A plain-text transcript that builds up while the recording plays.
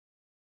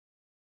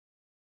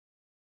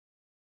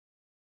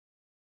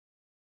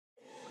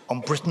on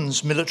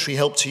Britain's military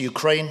help to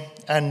Ukraine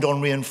and on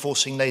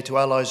reinforcing NATO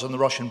allies on the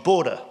Russian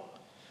border,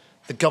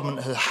 the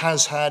government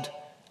has had,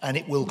 and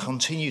it will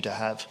continue to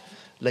have,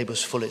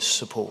 Labour's fullest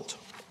support.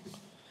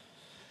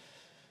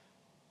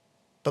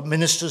 But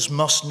ministers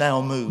must now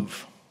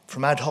move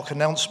from ad hoc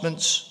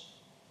announcements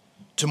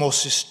to more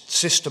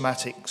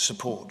systematic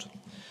support.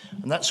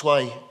 And that's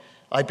why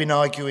I've been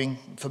arguing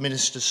for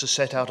ministers to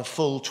set out a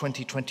full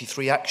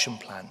 2023 action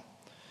plan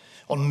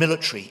on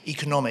military,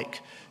 economic,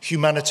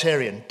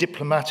 humanitarian,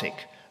 diplomatic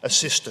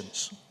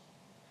assistance,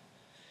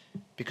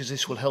 because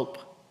this will help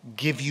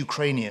give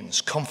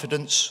Ukrainians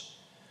confidence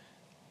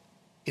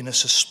in a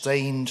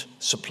sustained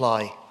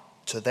supply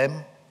to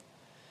them.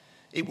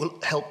 It will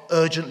help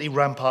urgently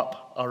ramp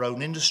up our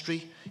own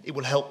industry. It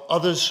will help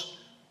others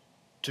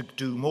to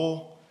do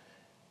more.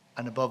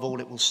 And above all,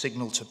 it will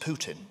signal to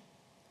Putin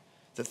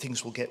that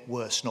things will get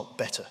worse, not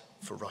better,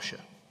 for Russia.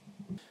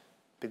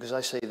 Because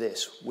I say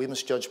this, we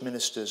must judge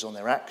ministers on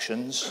their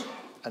actions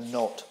and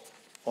not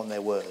on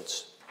their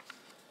words.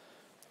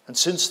 And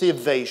since the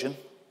invasion,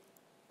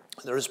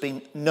 there has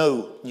been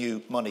no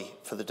new money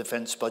for the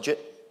defence budget.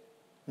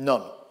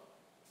 None.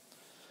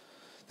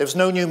 There was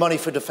no new money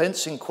for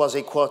defence in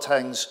Kwasi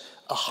Kwarteng's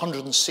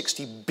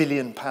 £160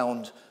 billion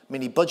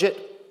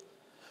mini-budget.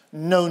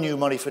 No new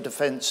money for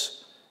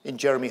defence in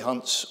Jeremy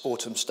Hunt's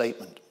autumn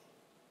statement.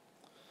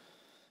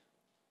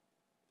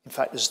 In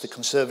fact, as the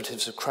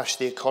Conservatives have crashed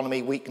the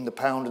economy, weakened the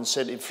pound and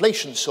sent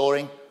inflation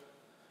soaring,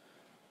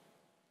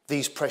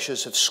 these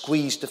pressures have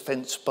squeezed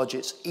defence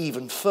budgets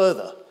even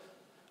further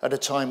at a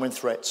time when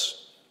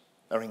threats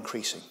are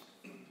increasing.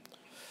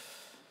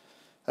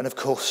 And of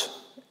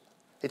course,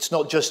 it's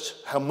not just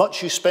how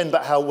much you spend,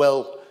 but how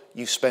well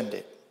you spend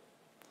it.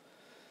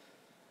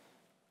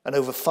 And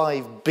over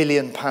 £5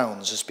 billion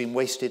has been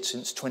wasted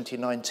since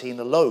 2019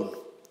 alone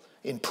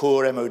in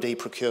poor MOD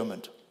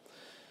procurement.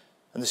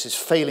 And this is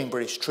failing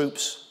British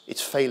troops,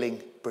 it's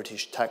failing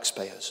British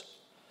taxpayers.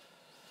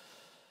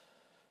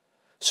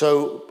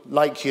 So,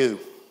 like you,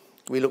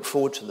 we look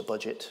forward to the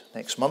budget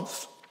next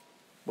month,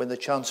 when the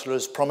Chancellor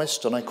has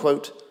promised, and I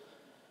quote,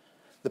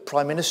 "The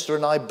Prime Minister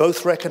and I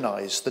both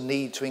recognise the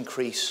need to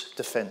increase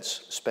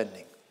defence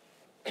spending."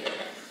 And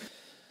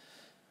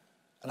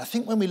I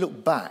think when we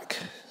look back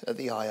at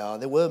the IR,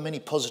 there were many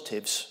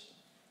positives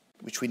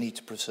which we need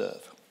to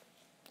preserve.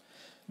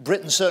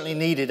 Britain certainly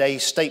needed a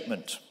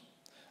statement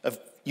of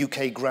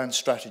UK grand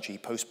strategy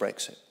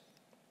post-Brexit.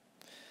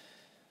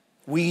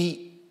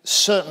 We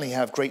certainly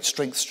have great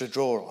strengths to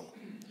draw on,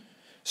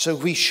 so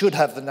we should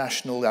have the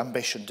national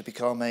ambition to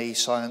become a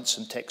science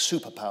and tech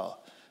superpower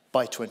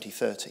by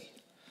 2030.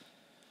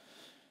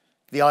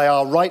 The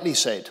IR rightly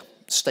said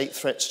state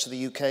threats to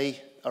the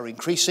UK are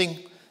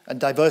increasing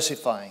and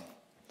diversifying.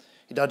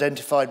 It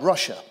identified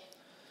Russia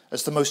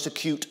as the most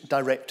acute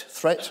direct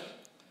threat,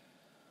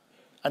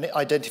 and it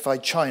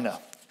identified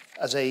China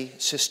as a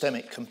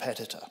systemic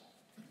competitor.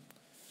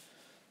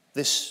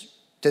 This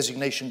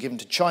designation given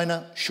to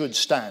China should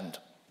stand.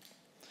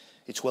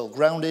 It's well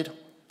grounded,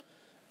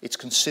 it's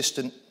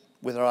consistent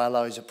with our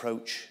allies'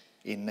 approach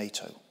in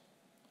NATO.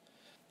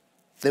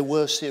 There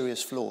were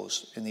serious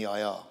flaws in the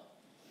IR.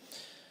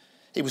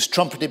 It was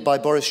trumpeted by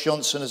Boris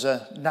Johnson as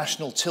a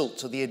national tilt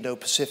to the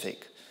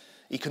Indo-Pacific,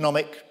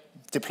 economic,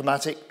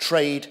 diplomatic,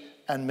 trade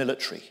and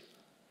military.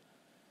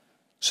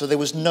 So there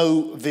was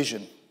no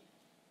vision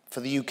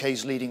for the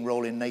UK's leading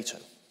role in NATO.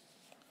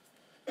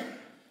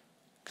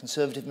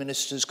 Conservative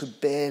ministers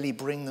could barely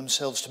bring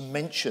themselves to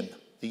mention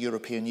the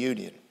European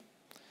Union.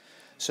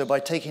 So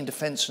by taking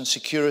defence and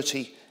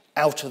security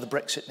out of the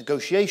Brexit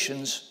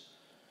negotiations,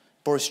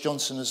 Boris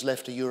Johnson has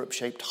left a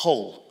Europe-shaped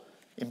hole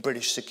in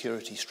British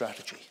security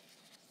strategy.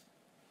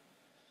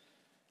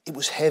 It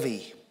was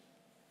heavy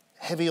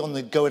on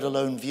the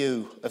go-it-alone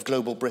view of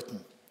global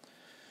Britain.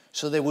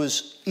 So there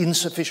was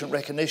insufficient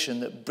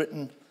recognition that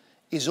Britain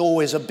is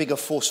always a bigger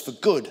force for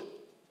good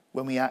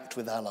when we act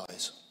with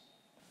allies.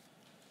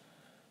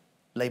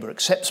 Labour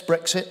accepts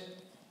Brexit.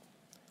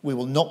 We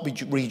will not be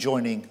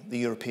rejoining the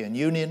European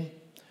Union,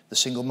 the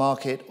single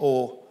market,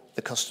 or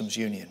the customs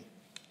union.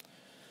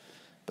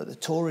 But the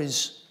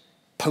Tories'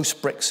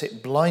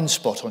 post-Brexit blind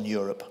spot on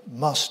Europe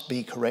must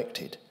be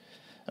corrected,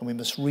 and we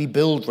must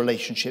rebuild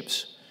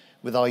relationships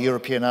with our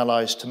European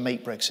allies to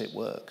make Brexit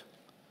work.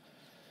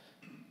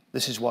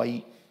 This is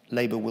why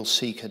Labour will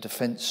seek a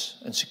defence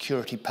and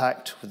security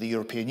pact with the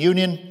European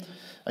Union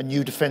and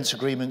new defence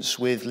agreements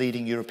with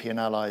leading European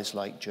allies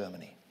like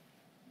Germany.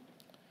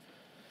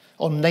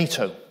 On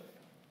NATO,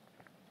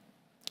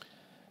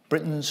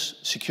 Britain's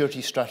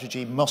security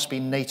strategy must be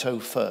NATO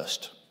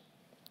first.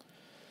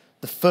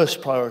 The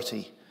first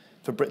priority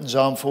for Britain's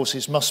armed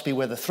forces must be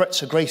where the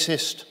threats are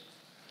greatest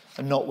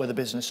and not where the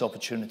business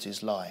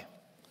opportunities lie.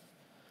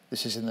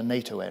 This is in the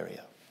NATO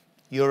area,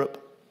 Europe,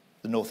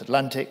 the North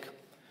Atlantic,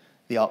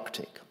 the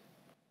Arctic.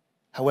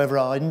 However,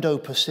 our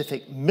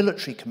Indo-Pacific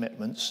military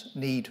commitments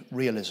need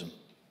realism.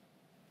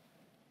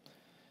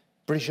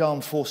 British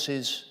armed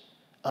forces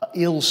are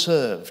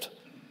ill-served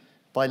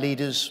by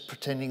leaders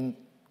pretending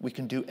we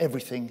can do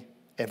everything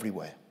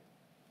everywhere,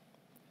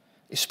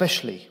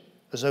 especially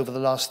as over the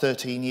last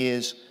 13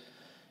 years,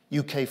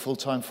 UK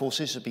full-time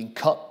forces have been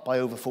cut by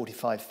over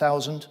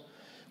 45,000.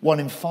 1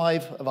 in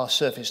 5 of our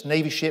surface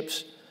Navy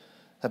ships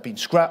have been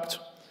scrapped,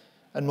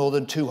 and more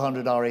than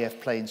 200 RAF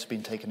planes have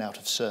been taken out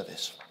of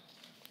service.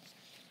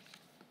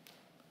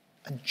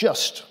 And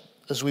just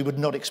as we would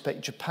not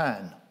expect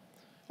Japan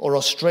or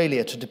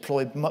Australia to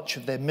deploy much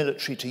of their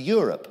military to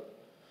Europe,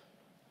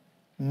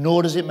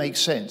 nor does it make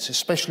sense,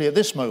 especially at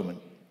this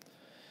moment,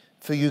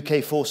 for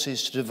UK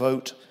forces to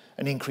devote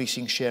an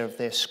increasing share of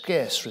their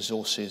scarce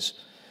resources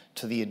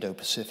to the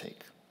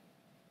Indo-Pacific.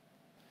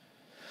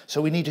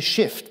 So we need to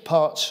shift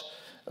parts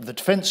of the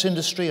defence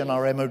industry and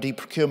our MOD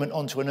procurement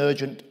onto an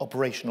urgent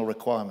operational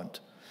requirement,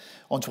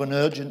 onto an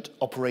urgent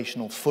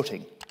operational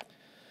footing,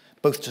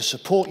 both to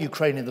support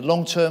Ukraine in the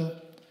long term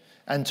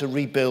and to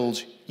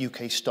rebuild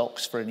UK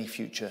stocks for any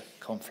future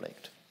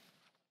conflict.